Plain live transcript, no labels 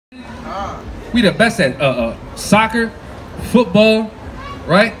We the best at soccer, football,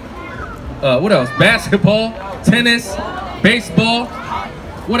 right? What else? Basketball, tennis, baseball.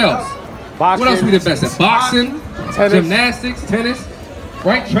 What else? Boxing. What else we the best at? Boxing, tennis. Gymnastics, tennis,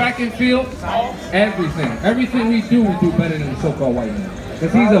 right? Track and field, everything. Everything we do better than the so-called white man.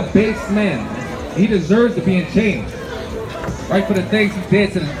 Because he's a base man. He deserves to be in chains. Right, for the things he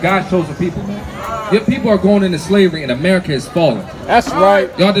did to the God's chosen people, man. Your people are going into slavery and America is falling. That's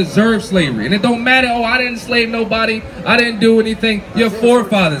right. Y'all deserve slavery. And it don't matter, oh, I didn't slave nobody. I didn't do anything. Your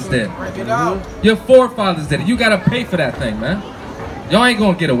forefathers did. Your forefathers did it. You got to pay for that thing, man. Y'all ain't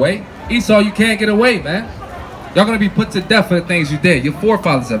going to get away. Esau, you can't get away, man. Y'all going to be put to death for the things you did. Your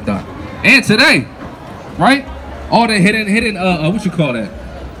forefathers have done. And today, right? All the hidden, what you call that?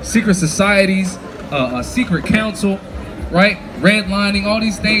 Secret societies, secret council, right? Redlining, all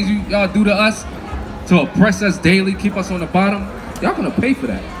these things y'all do to us to oppress us daily, keep us on the bottom. Y'all gonna pay for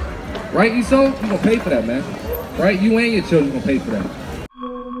that, right, Esau? You gonna pay for that, man, right? You and your children gonna pay for that.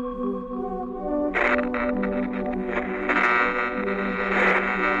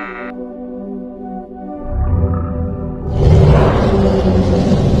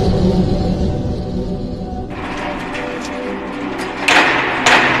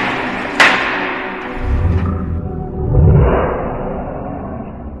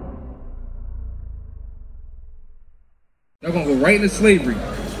 Y'all gonna go right into slavery.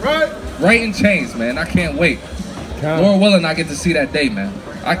 Right in chains, man. I can't wait. Lord willing, I get to see that day, man.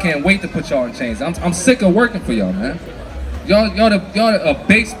 I can't wait to put y'all in chains. I'm sick of working for y'all, man. Y'all the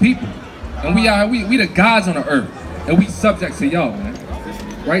base people. And we the gods on the earth. And we subject to y'all, man.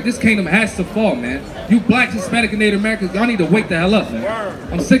 Right? This kingdom has to fall, man. You black, Hispanic, and Native Americans, y'all need to wake the hell up, man.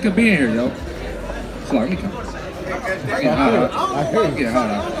 I'm sick of being here, yo. So let me come. I'm getting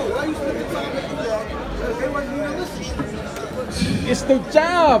hot out. It's the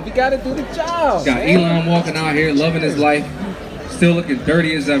job. You gotta do the job. Got Elon walking out here, loving his life, still looking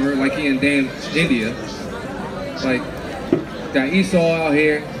dirty as ever, like he in damn India. Like, got Esau out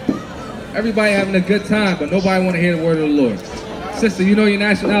here. Everybody having a good time, but nobody want to hear the word of the Lord. Sister, you know your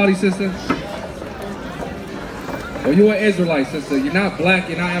nationality, sister? Well, you're an Israelite, sister. You're not black,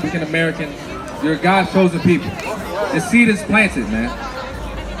 you're not African American. You're God's chosen people. The seed is planted, man.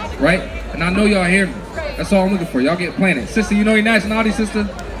 Right? And I know y'all hear me. That's all I'm looking for. Y'all get planted. Sister, you know your nationality, sister?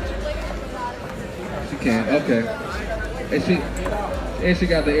 She can't. Okay. And she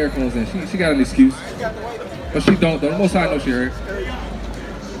got the earphones in. She got an excuse. But she don't, though. Most I know she heard.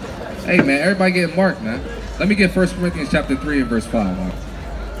 Hey, man, everybody get marked, man. Let me get 1 Corinthians chapter 3 and verse 5. Man.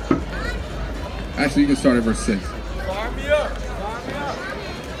 Actually, you can start at verse 6. Fire me up.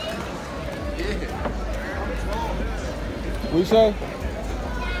 What you say?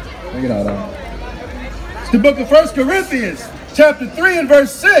 Bring it out, The book of 1 Corinthians, chapter 3 and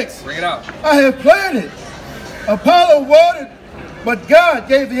verse 6. Bring it out. I have planted, Apollo watered, but God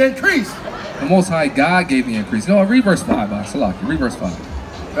gave the increase. The Most High God gave the increase. No, read verse 5, Salaki. Read verse 5.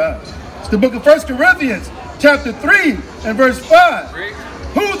 It's the book of 1 Corinthians, chapter 3 and verse 5. Read.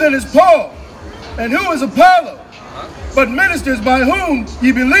 Who then is Paul? And who is Apollo? But ministers by whom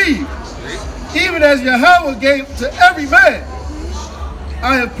ye believe, even as Yahweh gave to every man.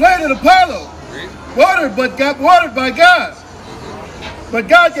 I have planted Apollo, watered by God. But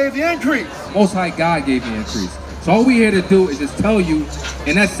God gave the increase. Most High God gave the increase. So all we here to do is just tell you,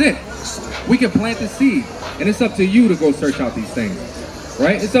 and that's it. We can plant the seed, and it's up to you to go search out these things,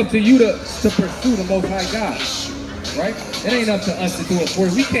 right? It's up to you to pursue the Most High God, right? It ain't up to us to do it for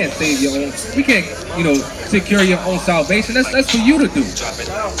you. We can't save your own. We can't, secure your own salvation. That's for you to do.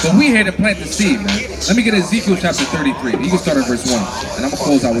 But we here to plant the seed, man. Let me get Ezekiel chapter 33. You can start at verse 1, and I'm gonna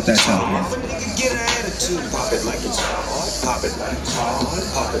close out with that chapter.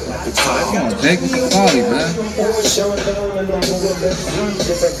 Come on, Jake, with the folly, man.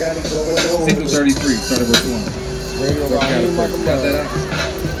 Ezekiel 33, start at verse 1. Got that out?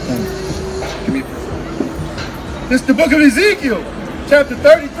 Give me. This is the book of Ezekiel, chapter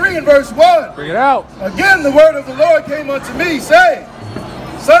 33 and verse 1. Bring it out. Again, the word of the Lord came unto me, saying,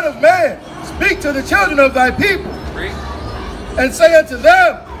 Son of man, speak to the children of thy people, and say unto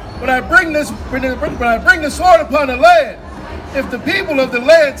them, when I bring the sword upon the land, if the people of the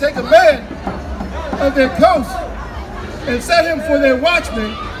land take a man of their coast and set him for their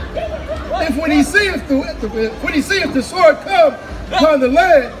watchman, if when he seeth the sword come upon the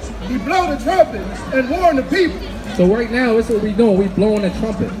land, he blow the trumpet and warn the people. So right now, that's what we're doing. We're blowing the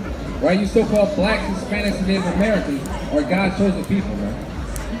trumpet, right? You so-called blacks, Hispanics, and Native Americans are God's chosen people, man.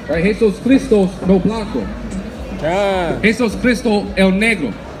 Right? Jesus Cristo no blanco. Jesus Cristo el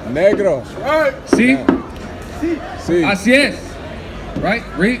negro. Negro. Right. See? See. Así es. Right?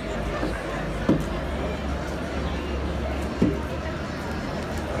 Read.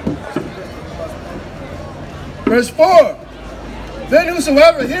 Verse 4. Then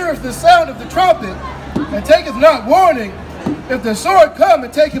whosoever heareth the sound of the trumpet, and taketh not warning, if the sword come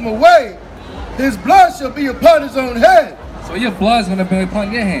and take him away, his blood shall be upon his own head. So your blood's gonna be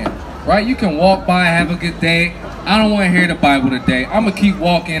upon your hand, right? You can walk by, have a good day. I don't want to hear the Bible today. I'm gonna keep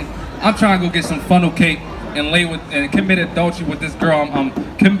walking. I'm trying to go get some funnel cake and lay with and commit adultery with this girl I'm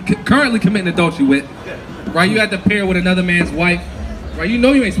currently committing adultery with, right? You had to pair with another man's wife, right? You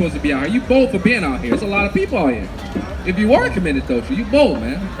know you ain't supposed to be out here. You bold for being out here. There's a lot of people out here. If you are committing adultery, you bold,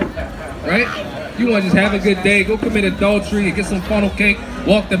 man, right? You want to just have a good day, go commit adultery, and get some funnel cake,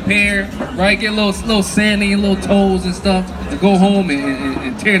 walk the pair, right? Get a little sand in your little toes and stuff, to go home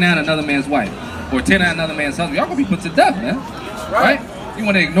and tear down another man's wife or tear down another man's husband. Y'all gonna be put to death, man. Right? You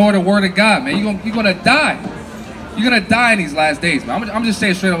want to ignore the word of God, man. You're gonna die. You're gonna die in these last days, man. I'm just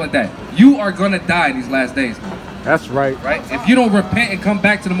saying straight up like that. You are gonna die in these last days, man. That's right. Right? If you don't repent and come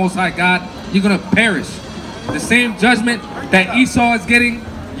back to the Most High God, you're gonna perish. The same judgment that Esau is getting,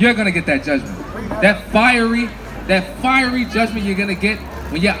 you're gonna get that judgment. That fiery judgment you're gonna get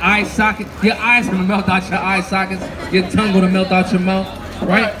when your eye socket, your eyes gonna melt out your eye sockets, your tongue gonna melt out your mouth,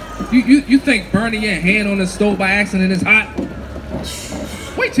 right? You think burning your hand on the stove by accident is hot?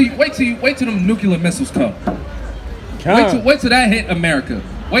 Wait till them nuclear missiles come. Wait till that hit America.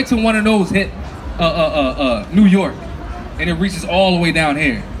 Wait till one of those hit New York, and it reaches all the way down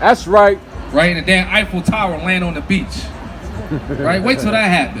here. That's right. Right, and the damn Eiffel Tower land on the beach. Right, wait till that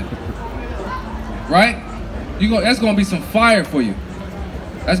happens. Right? That's gonna be some fire for you.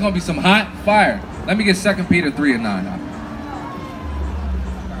 That's gonna be some hot fire. Let me get 2 Peter 3:9 now.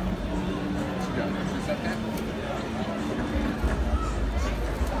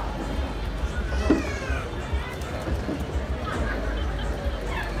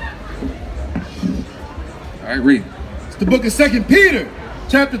 All right, read. It's the book of 2 Peter,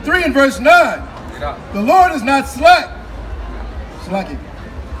 chapter 3 and verse 9. The Lord is not slack.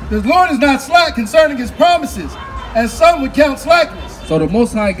 The Lord is not slack concerning his promises, as some would count slackness. So the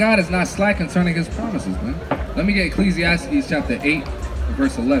Most High God is not slack concerning his promises, man. Let me get Ecclesiastes chapter 8,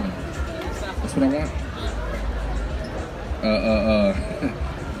 verse 11. That's what I want.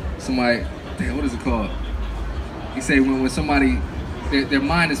 Somebody, damn, what is it called? He say when somebody, their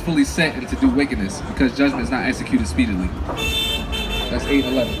mind is fully set into do wickedness because judgment is not executed speedily. That's 8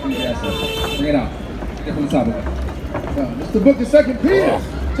 and 11. Ecclesiastes. Bring it out. Get from the top of it. It's the book of 2 Peter,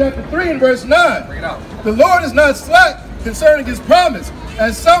 chapter 3 and verse 9. Bring it out. The Lord is not slack concerning his promise,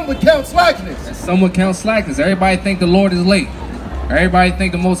 as some would count slackness. And some would count slackness. Everybody think the Lord is late. Everybody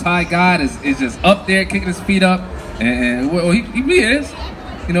think the Most High God is just up there kicking his feet up. And well, he is.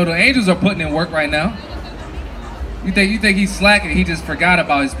 You know, the angels are putting in work right now. You think he's slack and he just forgot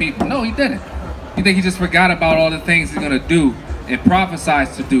about his people? No, he didn't. You think he just forgot about all the things he's going to do and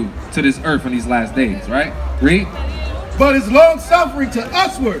prophesies to do to this earth in these last days, right? Read. But is long suffering to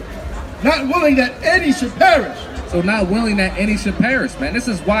usward, not willing that any should perish. So not willing that any should perish, man. This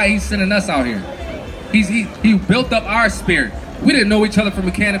is why he's sending us out here. He built up our spirit. We didn't know each other from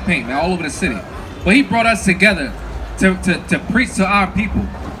a can of paint, man, all over the city. But he brought us together to preach to our people,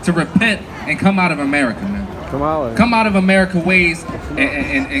 to repent and come out of America, man. Come out of America ways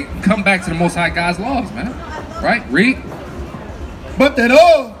and come back to the Most High God's laws, man. Right? Read. But that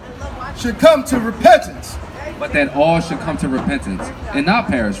all should come to repentance. But that all should come to repentance and not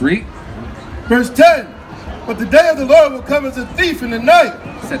perish. Read. Verse 10. But the day of the Lord will come as a thief in the night.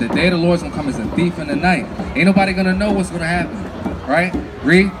 Said the day of the Lord's gonna come as a thief in the night. Ain't nobody gonna know what's gonna happen. Right?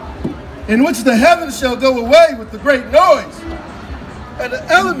 Read. In which the heavens shall go away with the great noise, and the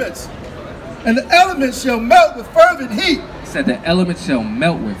elements shall melt with fervent heat. Said the elements shall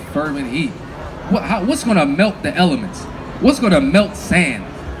melt with fervent heat. What's gonna melt the elements? What's gonna melt sand?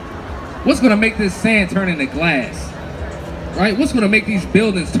 What's gonna make this sand turn into glass? Right? What's gonna make these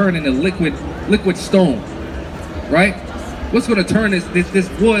buildings turn into liquid stone? Right? What's gonna turn this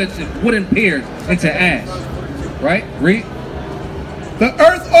wooden piers into ash? Right? Read. The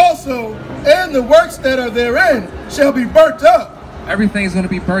earth also and the works that are therein shall be burnt up. Everything's gonna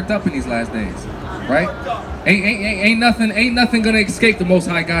be burnt up in these last days, right? Ain't nothing gonna escape the Most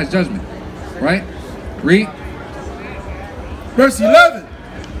High God's judgment, right? Read. Verse 11.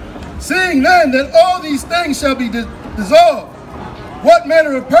 Seeing then that all these things shall be dissolved, what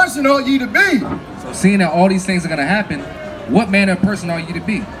manner of person ought ye to be? So seeing that all these things are gonna happen, what manner of person ought you to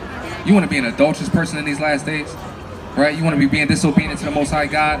be? You want to be an adulterous person in these last days? Right? You want to be being disobedient to the Most High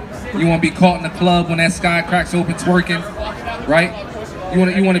God? You want to be caught in the club when that sky cracks open twerking? Right? You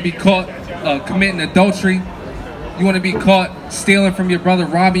want to be caught committing adultery? You want to be caught stealing from your brother,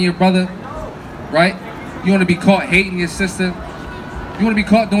 robbing your brother? Right? You want to be caught hating your sister? You want to be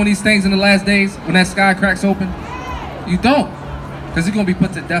caught doing these things in the last days when that sky cracks open? You don't. Because you're going to be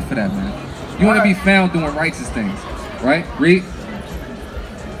put to death for that, man. You want to be found doing righteous things, right? Read.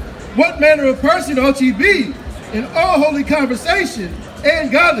 What manner of person ought ye be in all holy conversation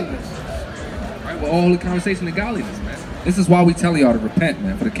and godliness? Right, well, all holy conversation and godliness, man. This is why we tell y'all to repent,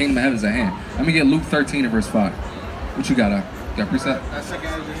 man, for the kingdom of heaven is at hand. Let me get Luke 13 and verse 5. What you got, You got precept? That's 2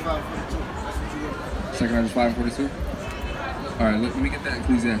 Esdras 5:42. That's what you look. 2 Esdras 5:42? All right, let me get that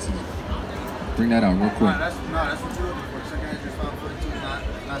Ecclesiastes. Bring that out real quick. That's what you're looking for. 2 Esdras 5:42 is not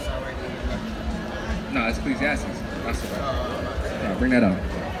right there. No, it's Ecclesiastes. That's right. All right, bring that out.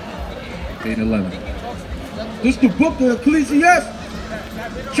 8 and 11. This is the book of Ecclesiastes,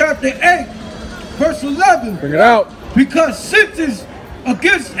 chapter 8, verse 11. Bring it out. Because sentence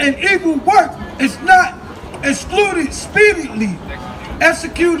against an evil work is not excluded speedily,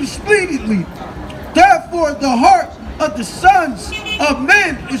 executed speedily. Therefore, the heart of the sons of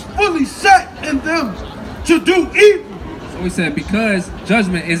men is fully set in them to do evil. So he said, because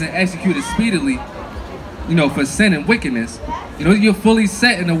judgment isn't executed speedily, you know, for sin and wickedness, you know, you're fully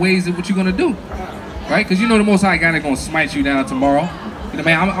set in the ways of what you're gonna do, right? Because you know the Most High God ain't gonna smite you down tomorrow. You know,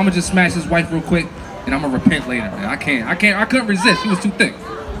 man, I'm gonna just smash his wife real quick, and I'm gonna repent later, man. I couldn't resist. She was too thick,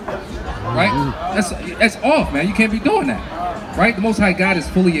 right? That's off, man. You can't be doing that, right? The Most High God is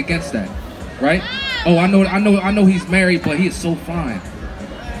fully against that, right? Oh, I know he's married, but he is so fine.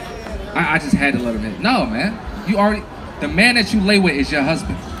 I just had to let him hit. No, man. You already, the man that you lay with is your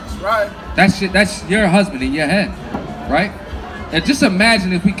husband. Right. That's your husband in your head, right? And just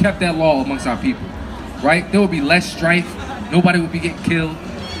imagine if we kept that law amongst our people, right? There would be less strife. Nobody would be getting killed,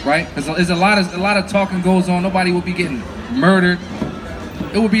 right? Because there's a lot of talking goes on. Nobody would be getting murdered.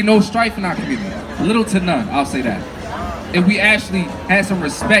 It would be no strife in our community. Little to none, I'll say that. If we actually had some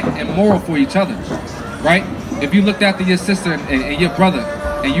respect and moral for each other, right? If you looked after your sister and your brother,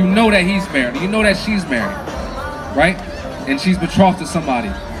 and you know that he's married, and you know that she's married, right? And she's betrothed to somebody,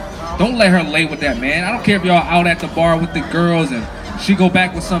 don't let her lay with that man. I don't care if y'all out at the bar with the girls and she go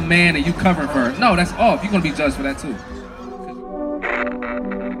back with some man and you covering for her. No, that's off. You're gonna be judged for that too.